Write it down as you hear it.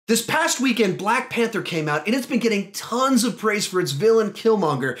This past weekend, Black Panther came out, and it's been getting tons of praise for its villain,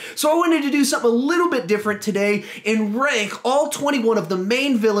 Killmonger. So I wanted to do something a little bit different today and rank all 21 of the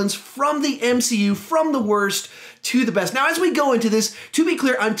main villains from the MCU, from the worst to the best. Now, as we go into this, to be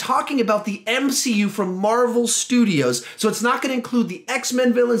clear, I'm talking about the MCU from Marvel Studios. So it's not going to include the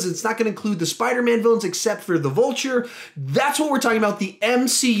X-Men villains. It's not going to include the Spider-Man villains, except for the Vulture. That's what we're talking about, the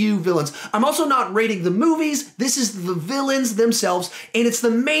MCU villains. I'm also not rating the movies. This is the villains themselves, and it's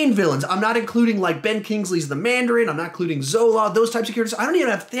the main villains. I'm not including like Ben Kingsley's the Mandarin. I'm not including Zola, those types of characters. I don't even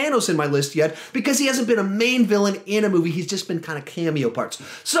have Thanos in my list yet because he hasn't been a main villain in a movie. He's just been kind of cameo parts.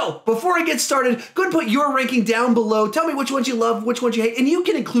 So before I get started, go ahead and put your ranking down below. Tell me which ones you love, which ones you hate, and you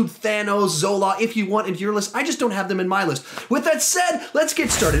can include Thanos, Zola if you want into your list. I just don't have them in my list. With that said, let's get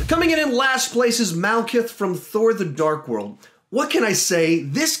started. Coming in last place is Malekith from Thor: The Dark World. What can I say?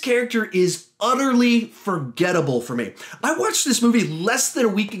 This character is utterly forgettable for me. I watched this movie less than a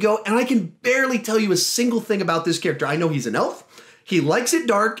week ago, and I can barely tell you a single thing about this character. I know he's an elf. He likes it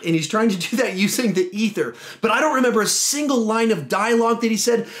dark, and he's trying to do that using the ether. But I don't remember a single line of dialogue that he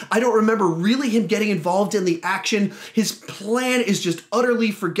said. I don't remember really him getting involved in the action. His plan is just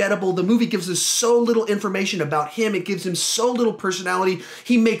utterly forgettable. The movie gives us so little information about him. It gives him so little personality.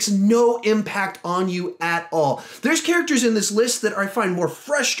 He makes no impact on you at all. There's characters in this list that I find more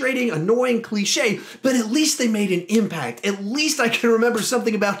frustrating, annoying, cliche, but at least they made an impact. At least I can remember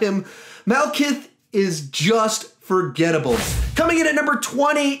something about him. Malekith is just forgettable. Coming in at number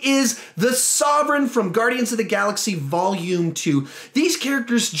 20 is the Sovereign from Guardians of the Galaxy Volume 2. These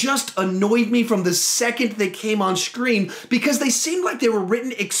characters just annoyed me from the second they came on screen because they seemed like they were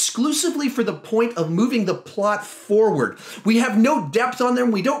written exclusively for the point of moving the plot forward. We have no depth on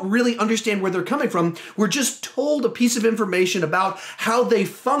them. We don't really understand where they're coming from. We're just told a piece of information about how they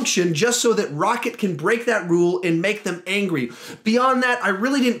function just so that Rocket can break that rule and make them angry. Beyond that, I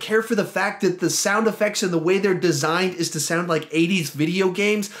really didn't care for the fact that the sound effects and the way they're designed is to sound like 80s video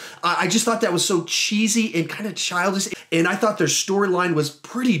games. I just thought that was so cheesy and kind of childish, and I thought their storyline was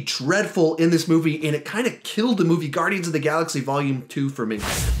pretty dreadful in this movie, and it kind of killed the movie Guardians of the Galaxy Volume 2 for me.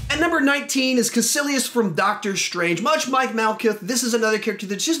 At number 19 is Caecilius from Doctor Strange. Much like Malekith, this is another character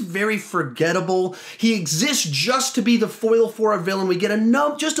that's just very forgettable. He exists just to be the foil for a villain. We get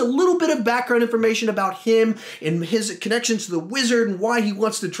just a little bit of background information about him and his connections to the wizard and why he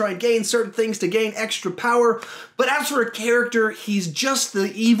wants to try and gain certain things to gain extra power. But as for a character, he's just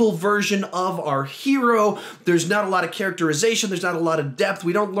the evil version of our hero. There's not a lot of characterization. There's not a lot of depth.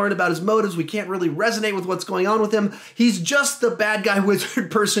 We don't learn about his motives. We can't really resonate with what's going on with him. He's just the bad guy wizard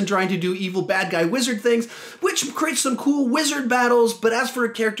person trying to do evil bad guy wizard things, which creates some cool wizard battles. But as for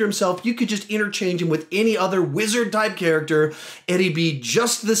a character himself, you could just interchange him with any other wizard type character and he'd be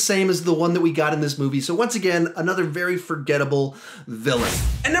just the same as the one that we got in this movie. So once again, another very forgettable villain.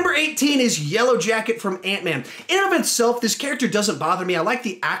 And number 18 is Yellow Jacket from Ant-Man. In and of itself, this character doesn't bother me. I like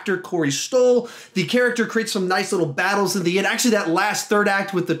the actor Corey Stoll. The character creates some nice little battles in the end. Actually, that last third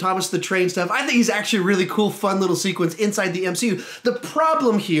act with the Thomas the Train stuff, I think he's actually a really cool, fun little sequence inside the MCU. The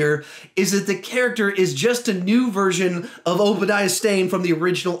problem here is that the character is just a new version of Obadiah Stane from the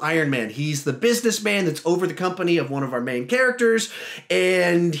original Iron Man. He's the businessman that's over the company of one of our main characters,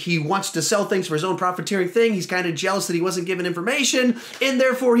 and he wants to sell things for his own profiteering thing. He's kind of jealous that he wasn't given information, and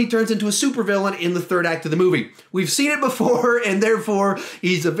therefore he turns into a supervillain in the third act of the movie. We've seen it before, and therefore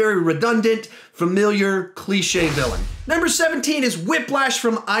he's a very redundant, familiar, cliche villain. Number 17 is Whiplash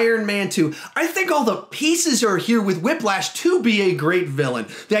from Iron Man 2. I think all the pieces are here with Whiplash to be a great villain.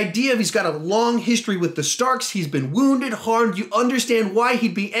 The idea of he's got a long history with the Starks, he's been wounded, harmed, you understand why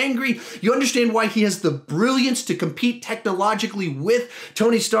he'd be angry, you understand why he has the brilliance to compete technologically with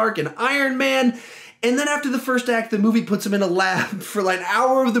Tony Stark and Iron Man. And then after the first act, the movie puts him in a lab for like an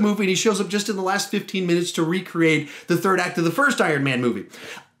hour of the movie, and he shows up just in the last 15 minutes to recreate the third act of the first Iron Man movie.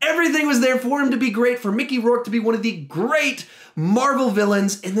 Everything was there for him to be great, for Mickey Rourke to be one of the great Marvel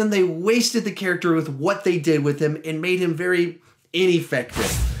villains, and then they wasted the character with what they did with him and made him very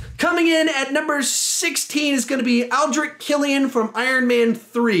ineffective. Coming in at number 16 is going to be Aldrich Killian from Iron Man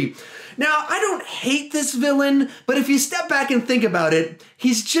 3. Now, I don't hate this villain, but if you step back and think about it,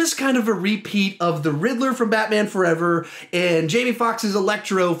 he's just kind of a repeat of the Riddler from Batman Forever and Jamie Foxx's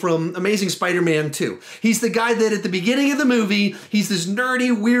Electro from Amazing Spider-Man 2. He's the guy that at the beginning of the movie, he's this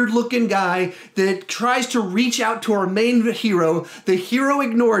nerdy, weird-looking guy that tries to reach out to our main hero. The hero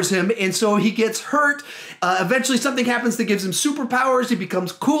ignores him, and so he gets hurt. Eventually, something happens that gives him superpowers. He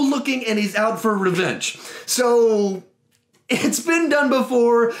becomes cool-looking, and he's out for revenge. So It's been done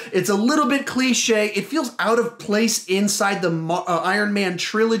before. It's a little bit cliche. It feels out of place inside the Iron Man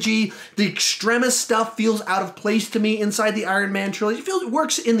trilogy. The Extremis stuff feels out of place to me inside the Iron Man trilogy. It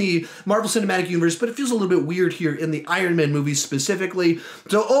works in the Marvel Cinematic Universe, but it feels a little bit weird here in the Iron Man movies specifically.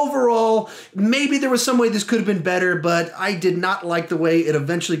 So overall, maybe there was some way this could have been better, but I did not like the way it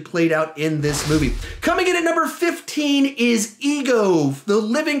eventually played out in this movie. Coming in at number 15 is Ego, the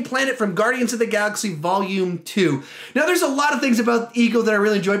living planet from Guardians of the Galaxy Volume 2. Now, there's a lot of things about Ego that I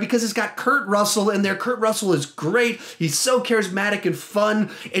really enjoy because it's got Kurt Russell in there. Kurt Russell is great. He's so charismatic and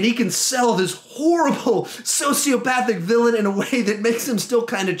fun, and he can sell this horrible sociopathic villain in a way that makes him still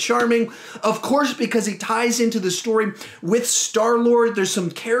kind of charming. Of course, because he ties into the story with Star-Lord. There's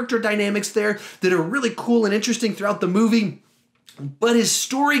some character dynamics there that are really cool and interesting throughout the movie. But his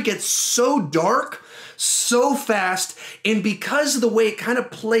story gets so dark so fast, and because of the way it kind of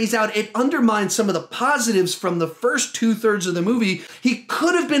plays out, it undermines some of the positives from the first 2/3 of the movie. He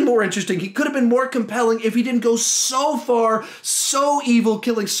could have been more interesting. He could have been more compelling if he didn't go so far, so evil,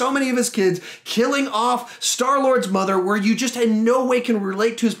 killing so many of his kids, killing off Star-Lord's mother, where you just in no way can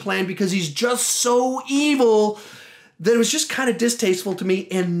relate to his plan because he's just so evil that it was just kind of distasteful to me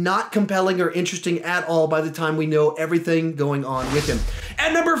and not compelling or interesting at all by the time we know everything going on with him.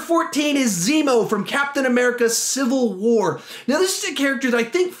 At number 14 is Zemo from Captain America Civil War. Now, this is a character that I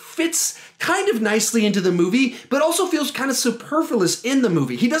think fits kind of nicely into the movie, but also feels kind of superfluous in the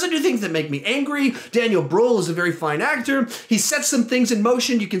movie. He doesn't do things that make me angry. Daniel Bruhl is a very fine actor. He sets some things in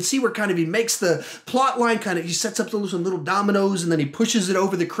motion. You can see where kind of he makes the plot line kind of, he sets up some little dominoes and then he pushes it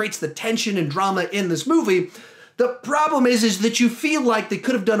over that creates the tension and drama in this movie. The problem is that you feel like they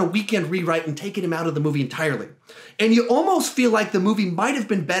could have done a weekend rewrite and taken him out of the movie entirely. And you almost feel like the movie might have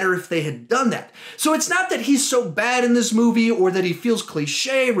been better if they had done that. So it's not that he's so bad in this movie or that he feels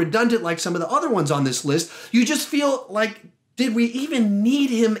cliche, redundant like some of the other ones on this list. You just feel like, did we even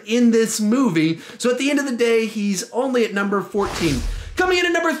need him in this movie? So at the end of the day, he's only at number 14. Coming in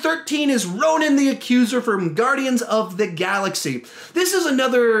at number 13 is Ronan the Accuser from Guardians of the Galaxy. This is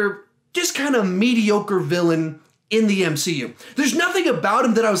another just kind of mediocre villain in the MCU. There's nothing about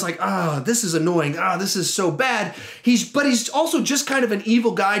him that I was like, this is annoying. This is so bad. But he's also just kind of an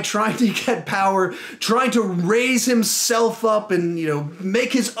evil guy trying to get power, trying to raise himself up and,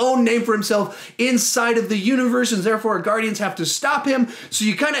 make his own name for himself inside of the universe, and therefore our Guardians have to stop him. So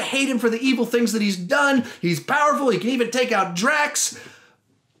you kind of hate him for the evil things that he's done. He's powerful. He can even take out Drax.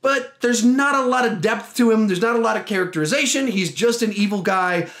 But there's not a lot of depth to him. There's not a lot of characterization. He's just an evil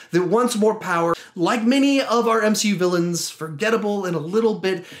guy that wants more power. Like many of our MCU villains, forgettable and a little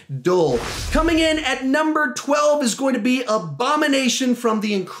bit dull. Coming in at number 12 is going to be Abomination from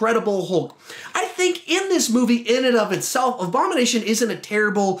The Incredible Hulk. I think in this movie, in and of itself, Abomination isn't a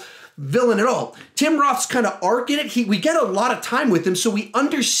terrible villain at all. Tim Roth's kind of arc in it, we get a lot of time with him, so we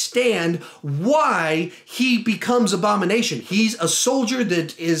understand why he becomes Abomination. He's a soldier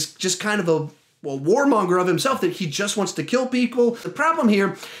that is just kind of a warmonger of himself, that he just wants to kill people. The problem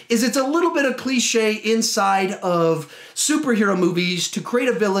here is it's a little bit of cliche inside of superhero movies to create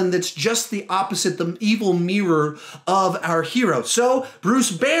a villain that's just the opposite, the evil mirror of our hero. So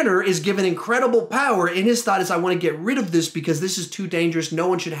Bruce Banner is given incredible power, and his thought is, I want to get rid of this because this is too dangerous. No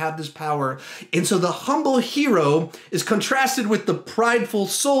one should have this power. And so the humble hero is contrasted with the prideful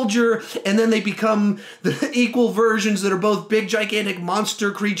soldier, and then they become the equal versions that are both big, gigantic monster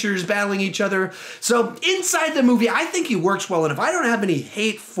creatures battling each other. So inside the movie, I think he works well enough. I don't have any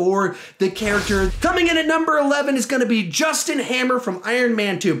hate for the character. Coming in at number 11 is going to be Justin Hammer from Iron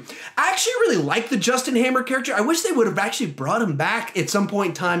Man 2. I actually really like the Justin Hammer character. I wish they would have actually brought him back at some point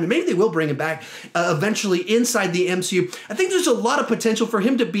in time, and maybe they will bring him back eventually inside the MCU. I think there's a lot of potential for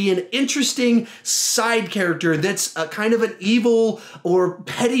him to be an interesting side character that's kind of an evil or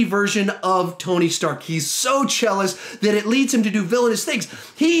petty version of Tony Stark. He's so jealous that it leads him to do villainous things.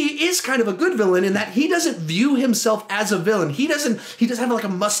 He is kind of a good villain in that he doesn't view himself as a villain. He doesn't have like a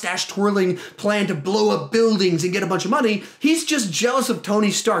mustache twirling plan to blow up buildings and get a bunch of money. He's just jealous of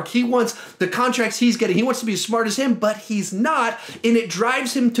Tony Stark. He wants the contracts he's getting. He wants to be as smart as him, but he's not, and it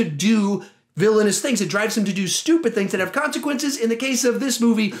drives him to do villainous things. It drives him to do stupid things that have consequences. In the case of this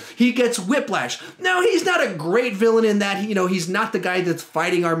movie, he gets whiplash. Now, he's not a great villain in that, he's not the guy that's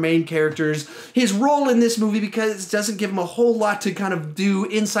fighting our main characters. His role in this movie, because it doesn't give him a whole lot to kind of do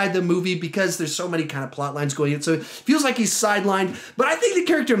inside the movie because there's so many kind of plot lines going in. So it feels like he's sidelined. But I think the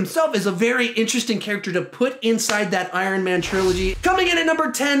character himself is a very interesting character to put inside that Iron Man trilogy. Coming in at number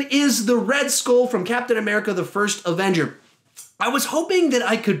 10 is the Red Skull from Captain America: The First Avenger. I was hoping that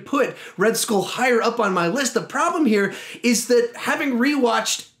I could put Red Skull higher up on my list. The problem here is that having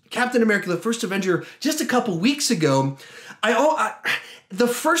rewatched Captain America, the First Avenger, just a couple weeks ago, the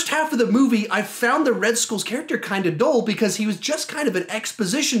first half of the movie, I found the Red Skull's character kind of dull because he was just kind of an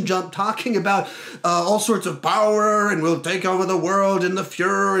exposition jump talking about all sorts of power and we'll take over the world and the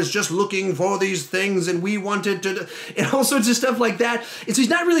Fuhrer is just looking for these things and we wanted to, and all sorts of stuff like that. And so he's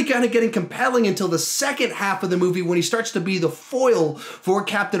not really kind of getting compelling until the second half of the movie when he starts to be the foil for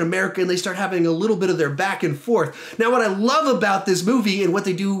Captain America and they start having a little bit of their back and forth. Now, what I love about this movie and what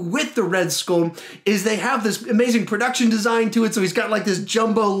they do with the Red Skull is they have this amazing production design to it. So he's got like this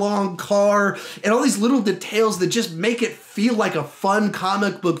jumbo long car and all these little details that just make it feel like a fun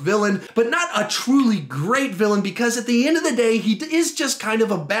comic book villain, but not a truly great villain because at the end of the day, he is just kind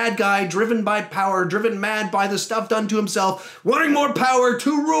of a bad guy driven by power, driven mad by the stuff done to himself, wanting more power to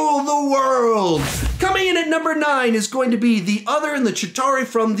rule the world. Coming in at number 9 is going to be the Other and the Chitauri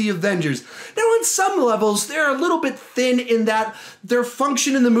from the Avengers. Now, on some levels, they're a little bit thin in that their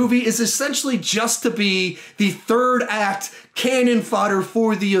function in the movie is essentially just to be the third act cannon fodder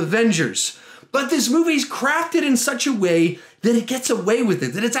for the Avengers. But this movie's crafted in such a way that it gets away with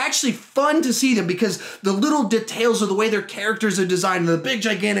it, that it's actually fun to see them because the little details of the way their characters are designed, the big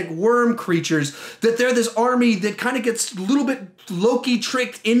gigantic worm creatures, that they're this army that kind of gets a little bit Loki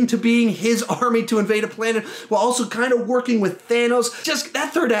tricked into being his army to invade a planet while also kind of working with Thanos. Just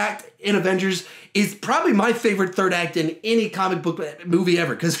that third act in Avengers is probably my favorite third act in any comic book movie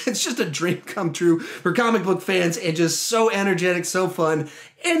ever because it's just a dream come true for comic book fans and just so energetic, so fun.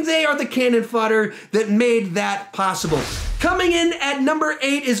 And they are the cannon fodder that made that possible. Coming in at number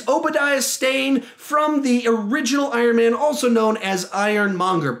 8 is Obadiah Stane from the original Iron Man, also known as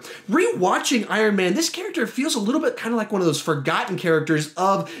Ironmonger. Rewatching Iron Man, this character feels a little bit kind of like one of those forgotten characters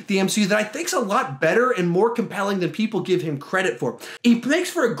of the MCU that I think's a lot better and more compelling than people give him credit for. He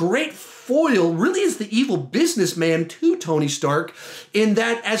makes for a great foil, really is the evil businessman to Tony Stark, in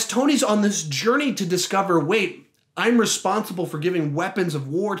that as Tony's on this journey to discover, wait, I'm responsible for giving weapons of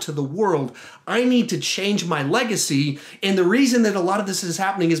war to the world. I need to change my legacy. And the reason that a lot of this is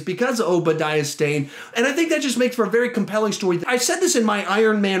happening is because of Obadiah Stane. And I think that just makes for a very compelling story. I said this in my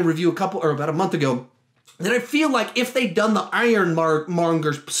Iron Man review about a month ago, that I feel like if they'd done the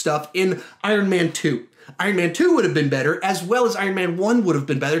Ironmonger stuff in Iron Man 2, Iron Man 2 would have been better, as well as Iron Man 1 would have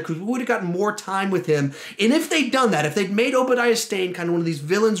been better, because we would have gotten more time with him. And if they'd done that, if they'd made Obadiah Stane kind of one of these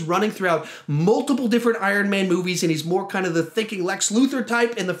villains running throughout multiple different Iron Man movies, and he's more kind of the thinking Lex Luthor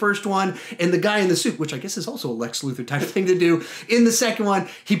type in the first one, and the guy in the suit, which I guess is also a Lex Luthor type thing to do, in the second one,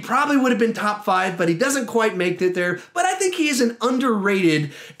 he probably would have been top 5, but he doesn't quite make it there. But I think he is an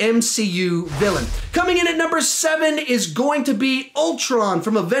underrated MCU villain. Coming in at number 7 is going to be Ultron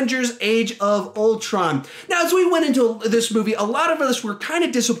from Avengers Age of Ultron. Now, as we went into this movie, a lot of us were kind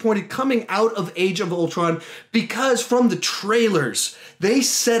of disappointed coming out of Age of Ultron because from the trailers, they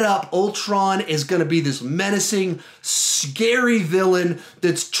set up Ultron as going to be this menacing, scary villain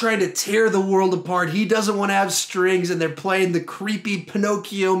that's trying to tear the world apart. He doesn't want to have strings, and they're playing the creepy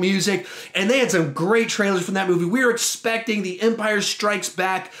Pinocchio music, and they had some great trailers from that movie. We were expecting the Empire Strikes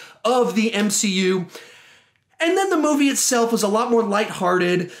Back of the MCU. And then the movie itself was a lot more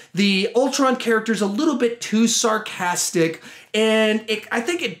lighthearted. The Ultron character's a little bit too sarcastic, and I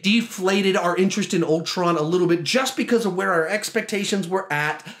think it deflated our interest in Ultron a little bit just because of where our expectations were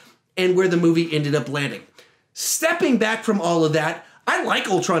at and where the movie ended up landing. Stepping back from all of that, I like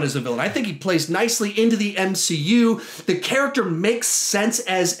Ultron as a villain. I think he plays nicely into the MCU. The character makes sense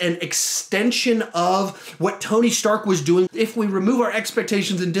as an extension of what Tony Stark was doing. If we remove our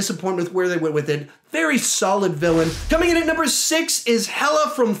expectations and disappointment with where they went with it, very solid villain. Coming in at number 6 is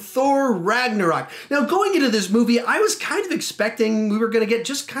Hela from Thor Ragnarok. Now, going into this movie, I was kind of expecting we were going to get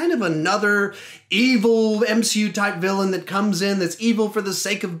just kind of another evil MCU type villain that comes in that's evil for the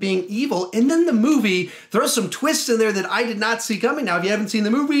sake of being evil. And then the movie throws some twists in there that I did not see coming. Now, if you haven't seen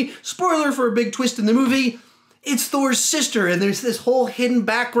the movie, spoiler for a big twist in the movie, it's Thor's sister, and there's this whole hidden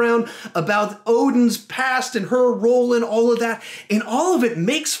background about Odin's past and her role in all of that, and all of it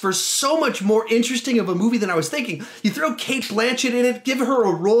makes for so much more interesting of a movie than I was thinking. You throw Cate Blanchett in it, give her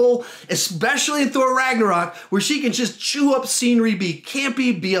a role, especially in Thor Ragnarok, where she can just chew up scenery, be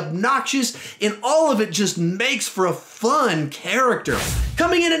campy, be obnoxious, and all of it just makes for a fun character.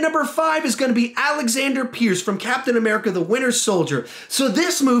 Coming in at number 5 is going to be Alexander Pierce from Captain America the Winter Soldier. So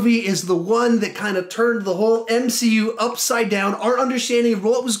this movie is the one that kind of turned the whole MCU upside down. Our understanding of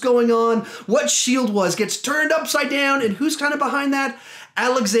what was going on, what S.H.I.E.L.D. was, gets turned upside down, and who's kind of behind that?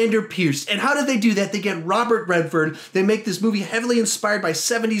 Alexander Pierce. And how did they do that? They get Robert Redford. They make this movie heavily inspired by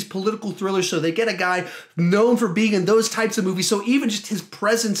 70s political thrillers, so they get a guy known for being in those types of movies, so even just his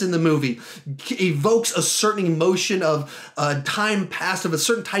presence in the movie evokes a certain emotion of time past of a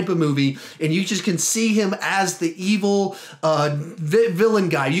certain type of movie, and you just can see him as the evil villain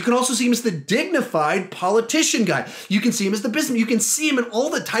guy. You can also see him as the dignified politician guy. You can see him as the businessman. You can see him in all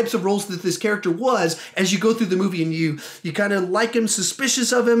the types of roles that this character was as you go through the movie, and you kind of like him,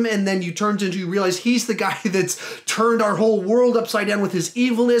 suspicious of him, and then you realize he's the guy that's turned our whole world upside down with his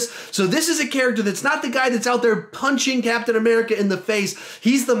evilness. So this is a character that's not the guy that's out there punching Captain America in the face.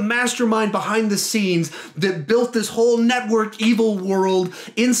 He's the mastermind behind the scenes that built this whole network evil world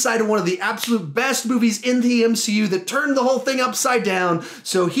inside of one of the absolute best movies in the MCU that turned the whole thing upside down.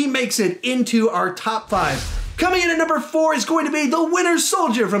 So he makes it into our top 5. Coming in at number 4 is going to be the Winter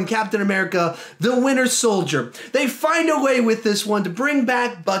Soldier from Captain America, the Winter Soldier. They find a way with this one to bring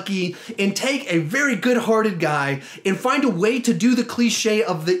back Bucky and take a very good-hearted guy and find a way to do the cliche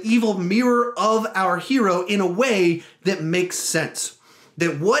of the evil mirror of our hero in a way that makes sense.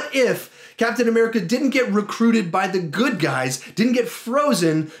 That what if Captain America didn't get recruited by the good guys, didn't get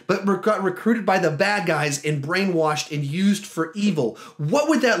frozen, but got recruited by the bad guys and brainwashed and used for evil? What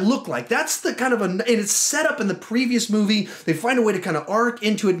would that look like? That's the kind of and it's set up in the previous movie. They find a way to kind of arc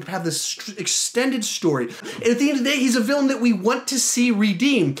into it and have this extended story. And at the end of the day, he's a villain that we want to see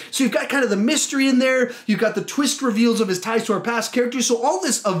redeemed. So you've got kind of the mystery in there. You've got the twist reveals of his ties to our past characters. So all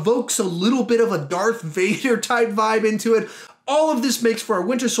this evokes a little bit of a Darth Vader type vibe into it. All of this makes for our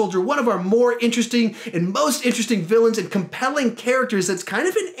Winter Soldier one of our more interesting and most interesting villains and compelling characters that's kind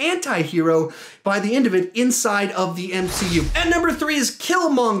of an anti-hero by the end of it inside of the MCU. At number 3 is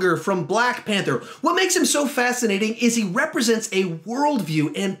Killmonger from Black Panther. What makes him so fascinating is he represents a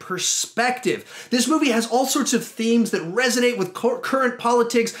worldview and perspective. This movie has all sorts of themes that resonate with current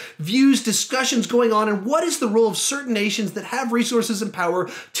politics, views, discussions going on, and what is the role of certain nations that have resources and power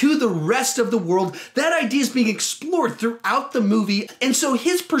to the rest of the world. That idea is being explored throughout the movie, and so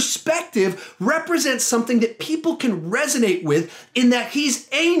his perspective represents something that people can resonate with in that he's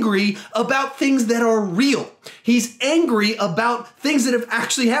angry about things that are real. He's angry about things that have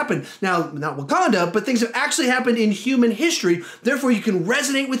actually happened. Now, not Wakanda, but things that have actually happened in human history. Therefore, you can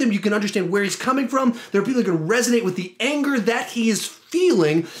resonate with him. You can understand where he's coming from. There are people who can resonate with the anger that he is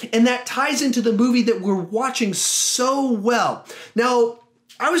feeling, and that ties into the movie that we're watching so well. Now,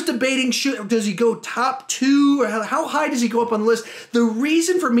 I was debating, does he go top 2 or how high does he go up on the list? The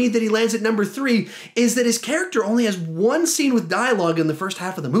reason for me that he lands at number 3 is that his character only has one scene with dialogue in the first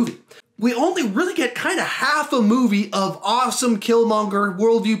half of the movie. We only really get kind of half a movie of awesome Killmonger,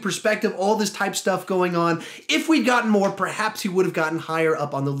 worldview, perspective, all this type stuff going on. If we'd gotten more, perhaps he would have gotten higher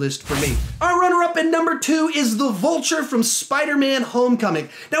up on the list for me. Our runner-up at number 2 is the Vulture from Spider-Man Homecoming.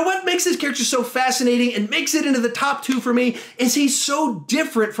 Now, what makes this character so fascinating and makes it into the top 2 for me is he's so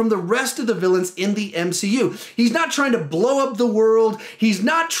different from the rest of the villains in the MCU. He's not trying to blow up the world. He's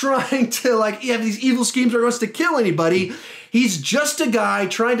not trying to have these evil schemes or wants to kill anybody. He's just a guy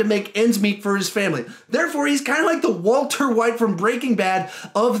trying to make ends meet for his family. Therefore, he's kind of like the Walter White from Breaking Bad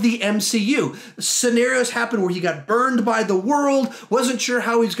of the MCU. Scenarios happen where he got burned by the world, wasn't sure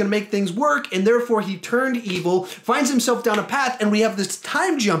how he was going to make things work, and therefore he turned evil, finds himself down a path, and we have this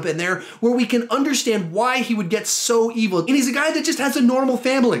time jump in there where we can understand why he would get so evil. And he's a guy that just has a normal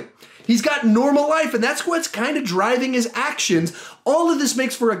family. He's got normal life, and that's what's kind of driving his actions. All of this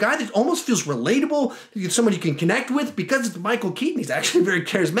makes for a guy that almost feels relatable, someone you can connect with because it's Michael Keaton. He's actually very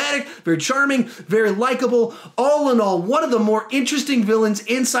charismatic, very charming, very likable. All in all, one of the more interesting villains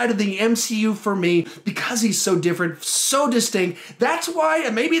inside of the MCU for me because he's so different, so distinct. That's why,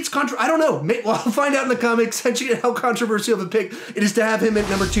 and maybe it's I don't know. Well, I'll find out in the comics section how controversial of a pick it is to have him at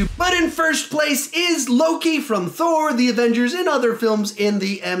number 2. But in first place is Loki from Thor, the Avengers, and other films in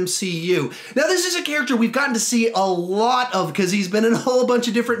the MCU. Now, this is a character we've gotten to see a lot of because he's been in a whole bunch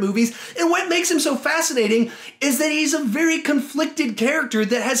of different movies, and what makes him so fascinating is that he's a very conflicted character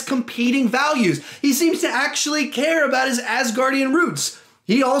that has competing values. He seems to actually care about his Asgardian roots.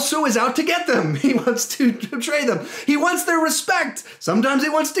 He also is out to get them. He wants to betray them. He wants their respect. Sometimes he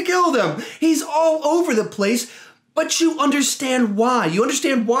wants to kill them. He's all over the place. But you understand why. You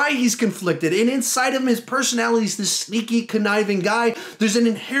understand why he's conflicted. And inside of him, his personality is this sneaky, conniving guy. There's an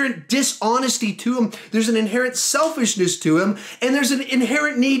inherent dishonesty to him. There's an inherent selfishness to him. And there's an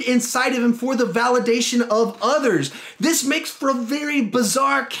inherent need inside of him for the validation of others. This makes for a very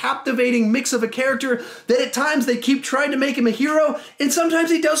bizarre, captivating mix of a character that at times they keep trying to make him a hero, and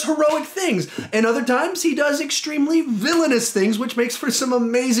sometimes he does heroic things. And other times he does extremely villainous things, which makes for some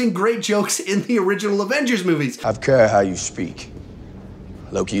amazing, great jokes in the original Avengers movies. Care how you speak.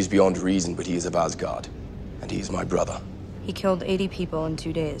 Loki is beyond reason, but he is of Asgard. And he is my brother. He killed 80 people in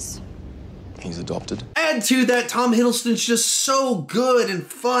 2 days. He's adopted. Add to that, Tom Hiddleston's just so good and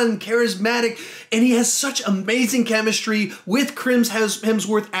fun, charismatic, and he has such amazing chemistry with Chris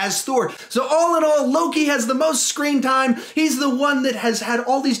Hemsworth as Thor. So all in all, Loki has the most screen time. He's the one that has had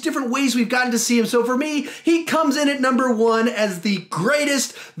all these different ways we've gotten to see him. So for me, he comes in at #1 as the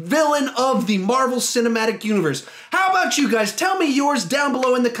greatest villain of the Marvel Cinematic Universe. How about you guys? Tell me yours down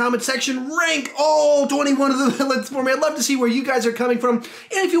below in the comment section. Rank all 21 of the villains for me. I'd love to see where you guys are coming from.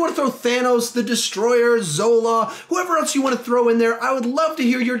 And if you want to throw Thanos, the Destroyer, Zola, whoever else you want to throw in there, I would love to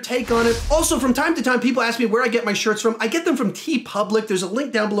hear your take on it. Also, from time to time, people ask me where I get my shirts from. I get them from TeePublic. There's a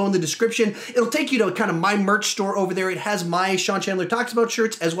link down below in the description. It'll take you to kind of my merch store over there. It has my Sean Chandler Talks About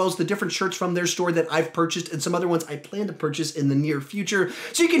shirts, as well as the different shirts from their store that I've purchased and some other ones I plan to purchase in the near future.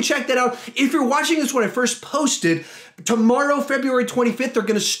 So you can check that out. If you're watching this when I first posted, tomorrow, February 25th, they're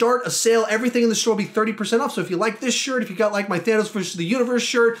going to start a sale. Everything in the store will be 30% off. So if you like this shirt, if you got like my Thanos vs. the Universe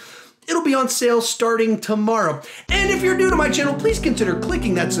shirt, it'll be on sale starting tomorrow. And if you're new to my channel, please consider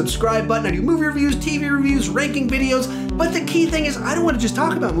clicking that subscribe button. I do movie reviews, TV reviews, ranking videos, but the key thing is I don't want to just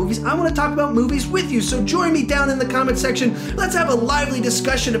talk about movies, I want to talk about movies with you. So join me down in the comment section. Let's have a lively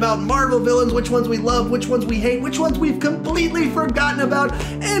discussion about Marvel villains, which ones we love, which ones we hate, which ones we've completely forgotten about.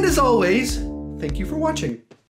 And as always, thank you for watching.